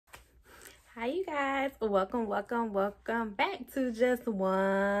Hi you guys, welcome back to Just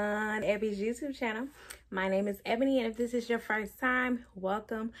One Ebby's YouTube channel. My name is Ebony, and if this is your first time,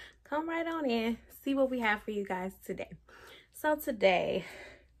 welcome. Come right on in, see what we have for you guys today. So today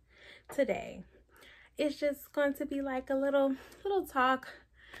it's just going to be like a little talk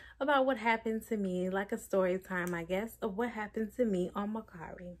about what happened to me, like a story time, I guess, of what happened to me on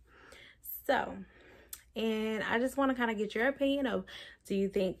Mercari. And I just want to kind of get your opinion of, do you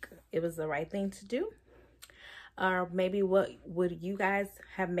think it was the right thing to do? Or maybe what would you guys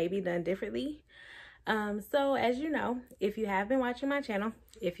have maybe done differently? So as you know, if you have been watching my channel,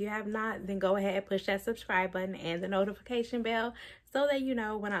 if you have not, then go ahead and push that subscribe button and the notification bell so that you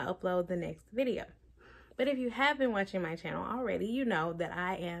know when I upload the next video. But if you have been watching my channel already, you know that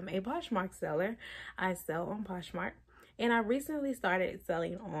I am a Poshmark seller. I sell on Poshmark, and I recently started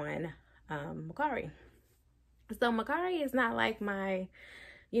selling on Mercari. So Mercari is not like my,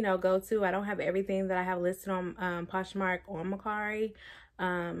 go-to. I don't have everything that I have listed on Poshmark on Mercari.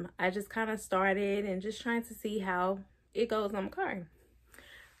 I just kind of started and just trying to see how it goes on Mercari.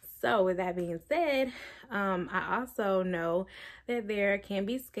 So with that being said, I also know that there can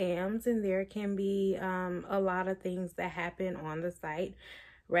be scams and there can be a lot of things that happen on the site,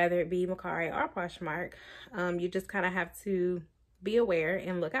 whether it be Mercari or Poshmark. You just kind of have to be aware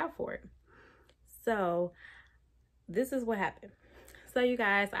and look out for it. So this is what happened. So you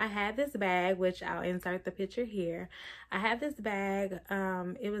guys, I had this bag, which I'll insert the picture here. I had this bag.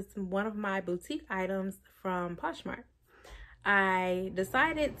 It was one of my boutique items from Poshmark. I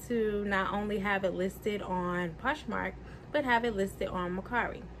decided to not only have it listed on Poshmark, but have it listed on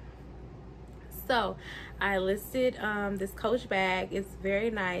Mercari. So I listed this Coach bag. It's very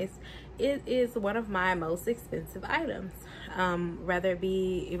nice. It is one of my most expensive items.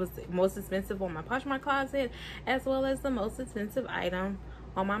 It was most expensive on my Poshmark closet, as well as the most expensive item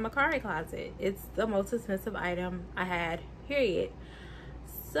on my Mercari closet. It's the most expensive item I had, period.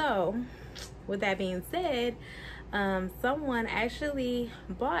 So with that being said, someone actually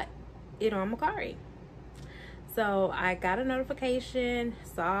bought it on Mercari. So I got a notification,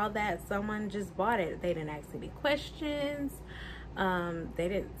 saw that someone just bought it. They didn't ask any questions. They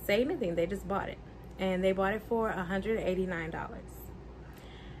didn't say anything. They just bought it. And they bought it for $189.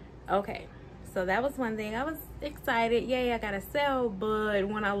 Okay, so that was one thing. I was excited. Yay, I got to sell. But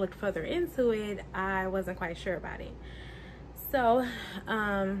when I looked further into it, I wasn't quite sure about it. So,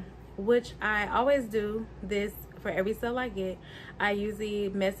 which I always do this for every sale I get. I usually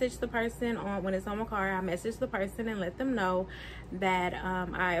message the person when it's on Mercari. I message the person and let them know that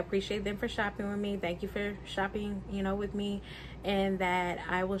I appreciate them for shopping with me. Thank you for shopping, with me, and that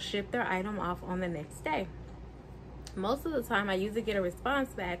I will ship their item off on the next day. Most of the time, I usually get a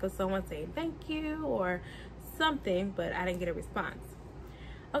response back of someone saying thank you or something, but I didn't get a response.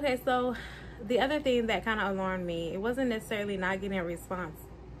 Okay, so the other thing that kind of alarmed me, it wasn't necessarily not getting a response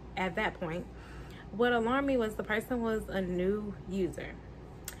at that point. What alarmed me was the person was a new user,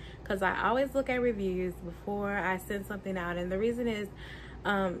 because I always look at reviews before I send something out. And the reason is,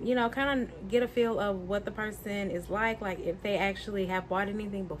 kind of get a feel of what the person is like if they actually have bought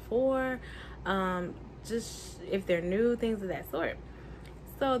anything before, just if they're new, things of that sort.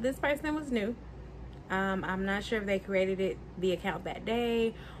 So this person was new. I'm not sure if they created the account that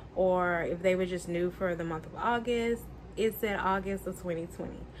day or if they were just new for the month of August. It said August of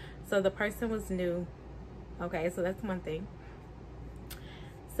 2020. So the person was new. Okay, so that's one thing.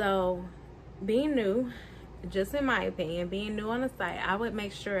 So being new, just in my opinion, being new on the site, I would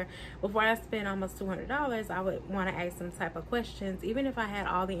make sure before I spend almost $200, I would want to ask some type of questions. Even if I had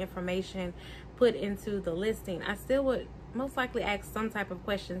all the information put into the listing, I still would most likely ask some type of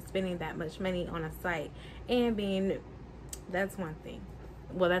questions, spending that much money on a site and being new. That's one thing.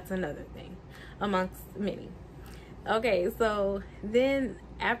 Well, that's another thing amongst many. Okay, so then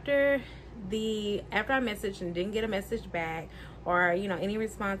after I messaged and didn't get a message back or any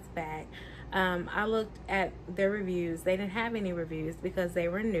response back, I looked at their reviews. They didn't have any reviews because they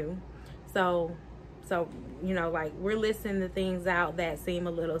were new. So we're listing the things out that seem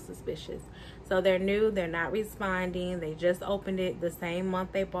a little suspicious. So they're new, they're not responding, they just opened it the same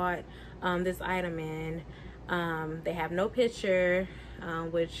month they bought this item in. They have no picture,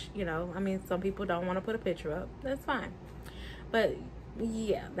 which, some people don't want to put a picture up. That's fine. But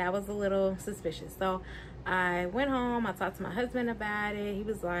yeah, that was a little suspicious. So I went home, I talked to my husband about it. He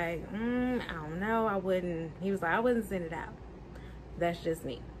was like, I don't know, I wouldn't send it out. That's just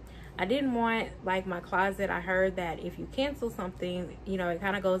me. I didn't want, my closet. I heard that if you cancel something, it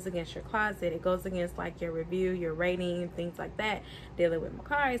kind of goes against your closet. It goes against your review, your rating, things like that, dealing with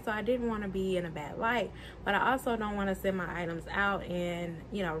Mercari. So I didn't want to be in a bad light, but I also don't want to send my items out and,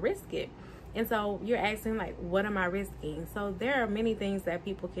 risk it. And so you're asking, like, what am I risking? So there are many things that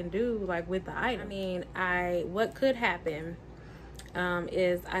people can do, like, with the item. I mean, what could happen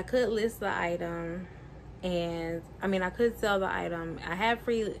is I could list the item, and I could sell the item. I have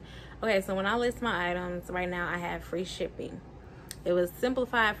free. Okay, so when I list my items right now, I have free shipping. It was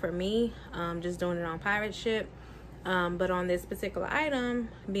simplified for me, just doing it on Pirate Ship. But on this particular item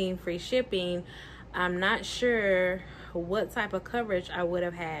being free shipping, I'm not sure what type of coverage I would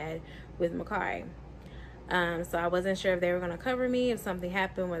have had with Mercari. So I wasn't sure if they were going to cover me if something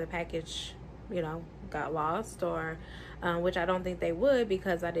happened where the package, got lost, or which I don't think they would,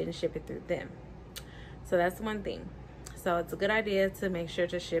 because I didn't ship it through them. So that's one thing. So it's a good idea to make sure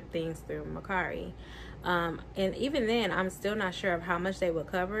to ship things through Mercari. And even then, I'm still not sure of how much they would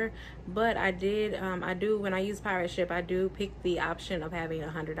cover, but I do, when I use Pirate Ship, I do pick the option of having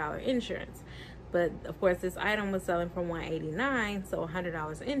 $100 insurance. But of course, this item was selling for $189, so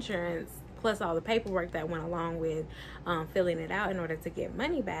 $100 insurance, plus all the paperwork that went along with filling it out in order to get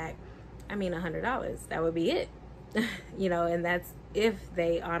money back. $100, that would be it. And that's if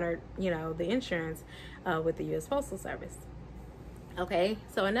they honored, the insurance with the U.S. Postal Service. Okay,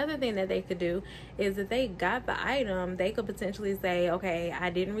 so another thing that they could do is if they got the item, they could potentially say, okay, I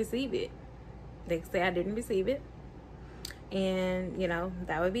didn't receive it. They could say I didn't receive it. And,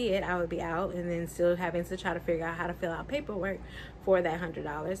 that would be it. I would be out, and then still having to try to figure out how to fill out paperwork for that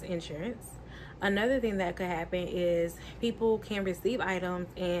 $100 insurance. Another thing that could happen is people can receive items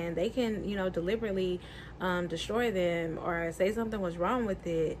and they can, deliberately destroy them, or say something was wrong with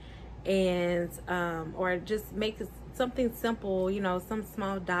it, and or just make something simple, some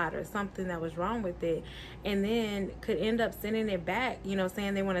small dot or something that was wrong with it, and then could end up sending it back,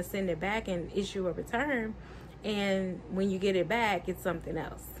 saying they want to send it back and issue a return. And when you get it back, it's something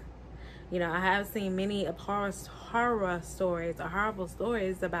else. I have seen many horror stories or horrible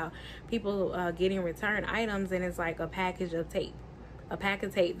stories about people getting returned items, and it's like a package of tape. A pack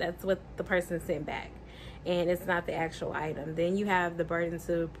of tape, that's what the person sent back. And it's not the actual item. Then you have the burden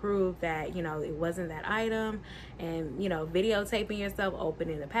to prove that, it wasn't that item, and, videotaping yourself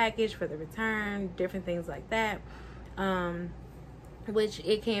opening the package for the return, different things like that. Which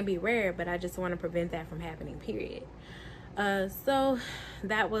it can be rare, but I just want to prevent that from happening, period. So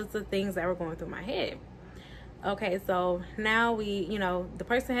that was the things that were going through my head. Okay, so now the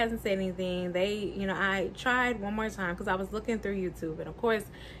person hasn't said anything. I tried one more time because I was looking through YouTube, and of course,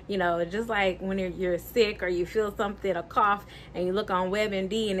 just like when you're sick or you feel something, a cough, and you look on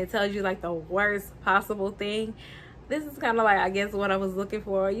WebMD and it tells you like the worst possible thing. This is kind of like, I guess, what I was looking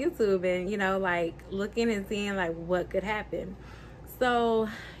for on YouTube, and like looking and seeing like what could happen. So,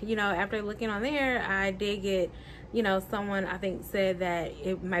 after looking on there, I did get, someone I think said that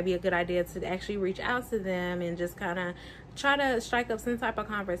it might be a good idea to actually reach out to them and just kind of try to strike up some type of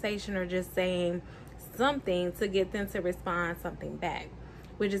conversation, or just saying something to get them to respond something back,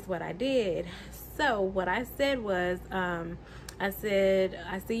 which is what I did. So what I said was, I said,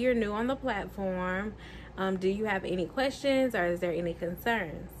 I see you're new on the platform. Do you have any questions, or is there any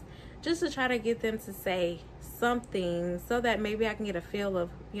concerns? Just to try to get them to say something, so that maybe I can get a feel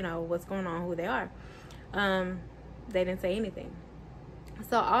of, what's going on, who they are. They didn't say anything.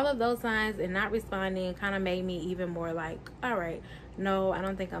 So all of those signs and not responding kind of made me even more like, all right, no, I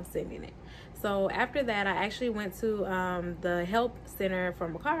don't think I'm sending it. So after that, I actually went to the help center for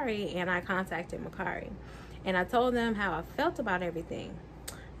Mercari, and I contacted Mercari, and I told them how I felt about everything.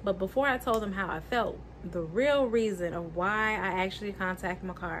 But before I told them how I felt, the real reason of why I actually contacted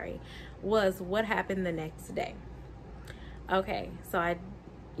Mercari was what happened the next day. Okay, so I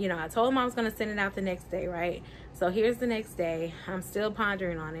told them I was going to send it out the next day, right? So here's the next day. I'm still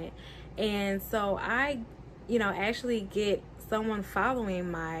pondering on it. And so I, actually get someone following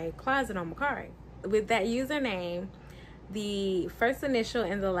my closet on Mercari. With that username, the first initial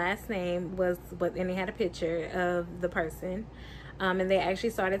and the last name was what, and they had a picture of the person. And they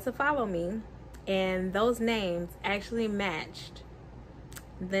actually started to follow me. And those names actually matched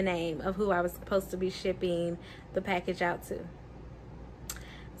the name of who I was supposed to be shipping the package out to.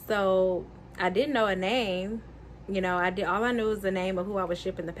 So I didn't know a name. All I knew was the name of who I was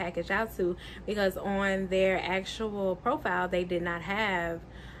shipping the package out to, because on their actual profile they did not have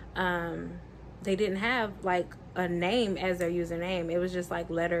like a name as their username. It was just like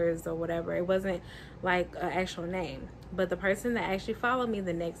letters or whatever. It wasn't like an actual name. But the person that actually followed me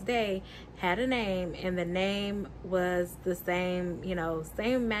the next day had a name, and the name was the same,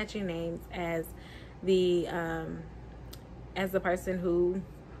 same matching names as the person who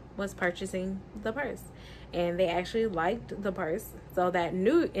was purchasing the purse. and they actually liked the purse. So that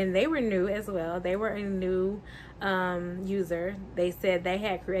new, and they were new as well. They were a new user. They said they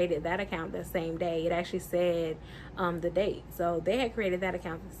had created that account the same day. It actually said the date. So they had created that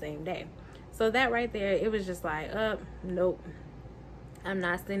account the same day. So that right there, it was just like, nope, I'm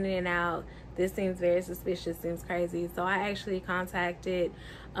not sending it out. This seems very suspicious, seems crazy. So I actually contacted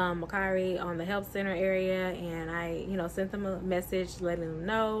Mercari on the help center area, and I, sent them a message letting them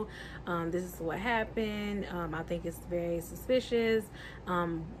know this is what happened. I think it's very suspicious.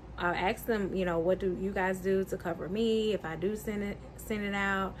 I asked them, what do you guys do to cover me if I do send it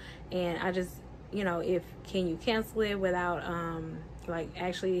out? And I just, if can you cancel it without like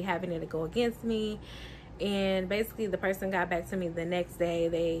actually having it go against me? And basically the person got back to me the next day.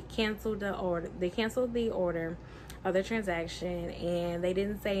 They canceled the order. They canceled the order of the transaction, and they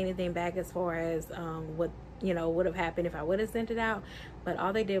didn't say anything back as far as what would have happened if I would have sent it out. But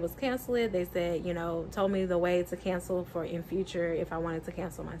all they did was cancel it. They said, told me the way to cancel for in future if I wanted to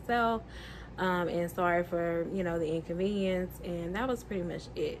cancel myself. And sorry for the inconvenience, and that was pretty much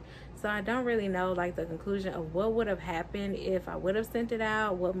it. So I don't really know like the conclusion of what would have happened if I would have sent it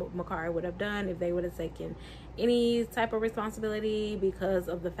out, what Mercari would have done, if they would have taken any type of responsibility because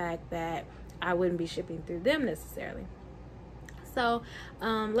of the fact that I wouldn't be shipping through them necessarily. So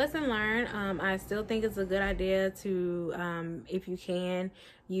lesson learned. I still think it's a good idea to, if you can,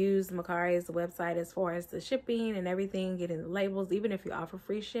 use Mercari's website as far as the shipping and everything, getting the labels, even if you offer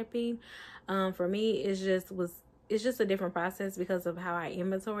free shipping. For me, it's just a different process because of how I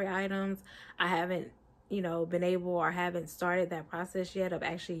inventory items. I haven't been able, or haven't started that process yet of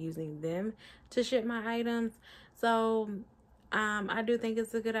actually using them to ship my items. So I do think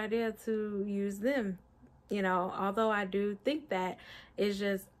it's a good idea to use them. Although I do think that it's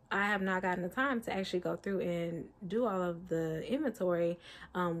just I have not gotten the time to actually go through and do all of the inventory,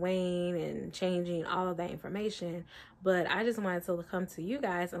 weighing and changing all of that information. But I just wanted to come to you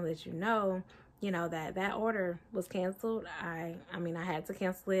guys and let you know, that order was canceled. I mean, I had to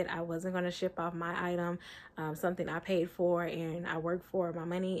cancel it. I wasn't going to ship off my item, something I paid for and I worked for my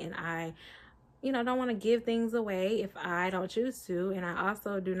money, and I don't want to give things away if I don't choose to. And I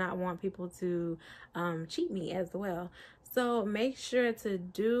also do not want people to cheat me as well. So make sure to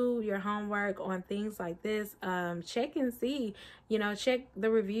do your homework on things like this. Check and see, check the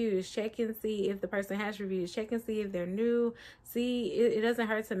reviews, check and see if the person has reviews, check and see if they're new. See, it doesn't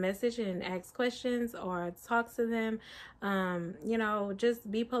hurt to message and ask questions or talk to them.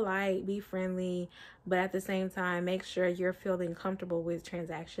 Just be polite, be friendly, but at the same time, make sure you're feeling comfortable with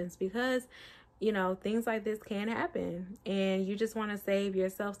transactions, because things like this can happen, and you just want to save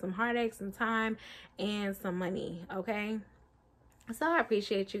yourself some heartache, some time, and some money, okay? So I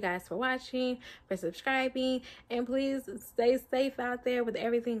appreciate you guys for watching, for subscribing, and please stay safe out there with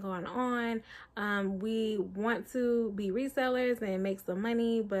everything going on. We want to be resellers and make some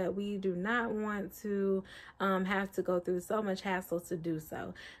money, but we do not want to have to go through so much hassle to do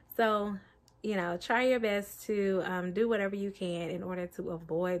so. So try your best to do whatever you can in order to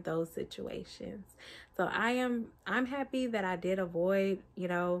avoid those situations. So I'm happy that I did avoid,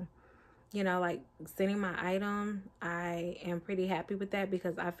 like sending my item. I am pretty happy with that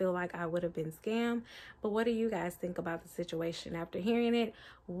because I feel like I would have been scammed. But what do you guys think about the situation after hearing it?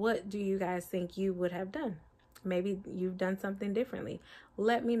 What do you guys think you would have done? Maybe you've done something differently.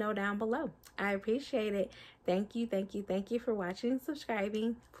 Let me know down below. I appreciate it. Thank you, thank you, thank you for watching and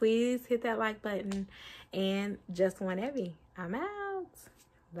subscribing. Please hit that like button. And just one Evie. I'm out.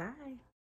 Bye.